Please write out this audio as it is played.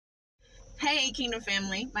Hey Kingdom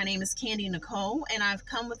family, my name is Kandi Nicole and I've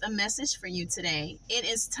come with a message for you today. It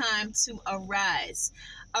is time to arise.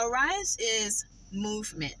 Arise is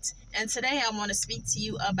movement, and today I want to speak to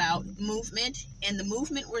you about movement, and the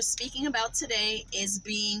movement we're speaking about today is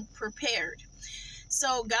being prepared.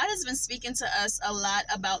 So God has been speaking to us a lot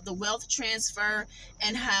about the wealth transfer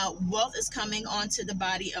and how wealth is coming onto the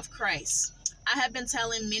body of Christ. I have been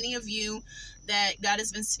telling many of you that God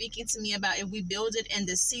has been speaking to me about if we build it in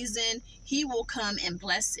this season, He will come and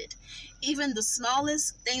bless it. Even the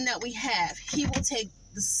smallest thing that we have, He will take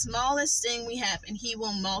the smallest thing we have and He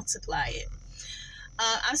will multiply it.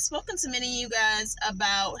 I've spoken to many of you guys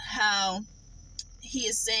about how He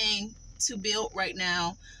is saying to build right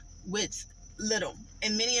now with little.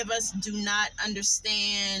 And many of us do not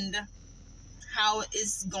understand how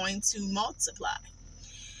it's going to multiply.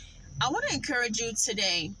 I want to encourage you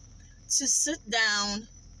today to sit down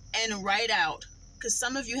and write out, because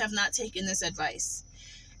some of you have not taken this advice.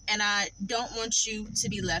 And I don't want you to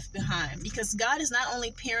be left behind, because God is not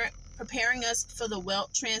only preparing us for the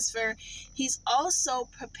wealth transfer, He's also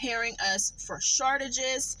preparing us for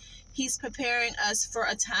shortages. He's preparing us for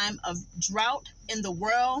a time of drought in the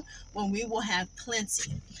world when we will have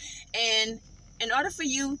plenty. And in order for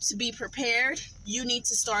you to be prepared, you need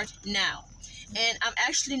to start now. And I'm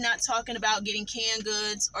actually not talking about getting canned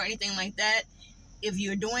goods or anything like that. If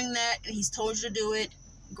you're doing that and He's told you to do it,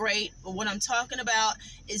 great. But what I'm talking about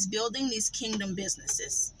is building these kingdom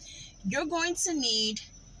businesses. You're going to need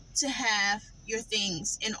to have your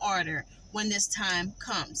things in order when this time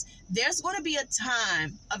comes. There's going to be a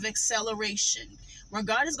time of acceleration where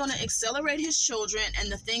God is going to accelerate His children and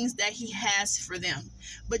the things that He has for them.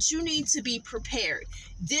 But you need to be prepared.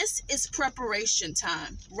 This is preparation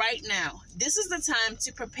time right now. This is the time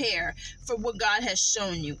to prepare for what God has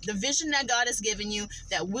shown you, the vision that God has given you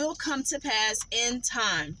that will come to pass in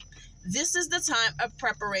time. This is the time of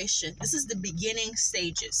preparation. This is the beginning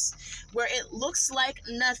stages where it looks like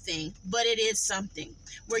nothing, but it is something,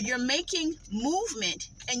 where you're making movement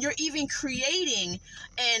and you're even creating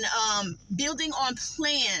and building on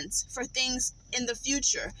plans for things in the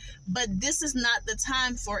future. But this is not the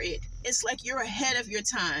time for it. It's like you're ahead of your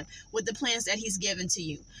time with the plans that He's given to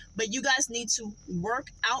you. But you guys need to work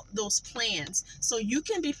out those plans so you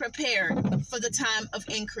can be prepared for the time of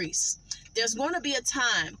increase. There's going to be a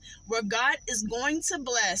time where God is going to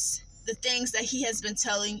bless the things that He has been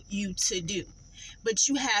telling you to do. But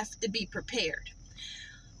you have to be prepared.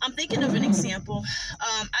 I'm thinking of an example.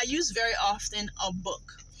 I use very often a book.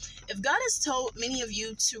 If God has told many of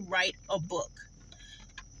you to write a book,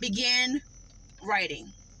 begin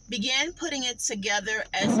writing. Begin putting it together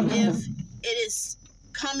as if it is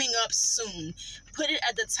coming up soon. Put it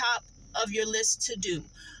at the top of your list to do.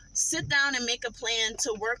 Sit down and make a plan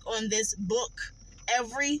to work on this book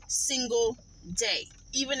every single day.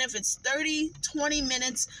 Even if it's 30, 20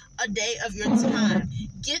 minutes a day of your time.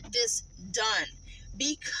 Get this done,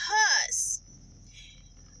 because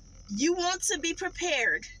you want to be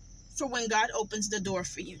prepared for when God opens the door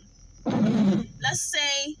for you. Let's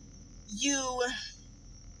say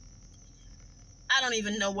I don't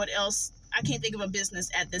even know what else. I can't think of a business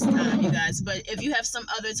at this time, you guys. But if you have some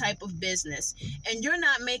other type of business and you're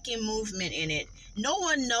not making movement in it, no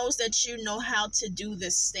one knows that you know how to do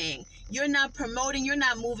this thing. You're not promoting, you're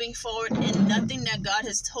not moving forward in nothing that God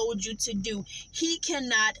has told you to do. He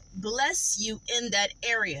cannot bless you in that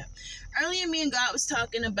area. Earlier, me and God was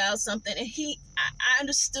talking about something, and I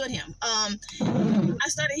understood Him. I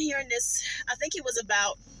started hearing this. I think it was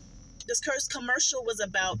about, this commercial was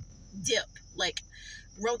about dip, like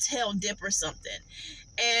Rotel dip or something.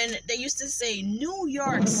 And they used to say New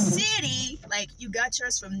York City, like you got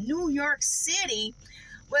yours from New York City.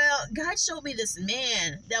 Well, God showed me this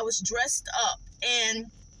man that was dressed up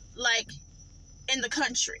and like in the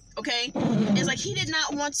country, okay? It's like he did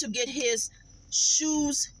not want to get his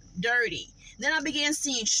shoes dirty. Then I began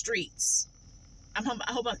seeing streets. I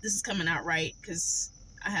hope this is coming out right, because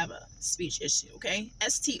I have a speech issue, okay?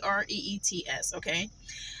 streets, okay?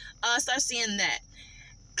 Start seeing that.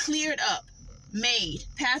 Cleared up, made,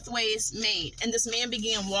 pathways made, and this man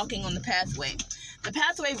began walking on the pathway. The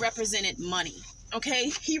pathway represented money, okay?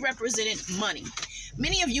 He represented money.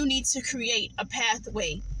 Many of you need to create a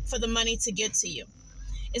pathway for the money to get to you.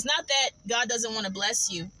 It's not that God doesn't want to bless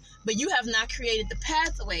you, but you have not created the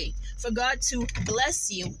pathway for God to bless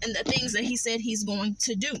you and the things that He said He's going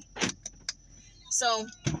to do. So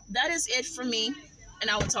that is it for me, and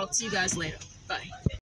I will talk to you guys later. Bye.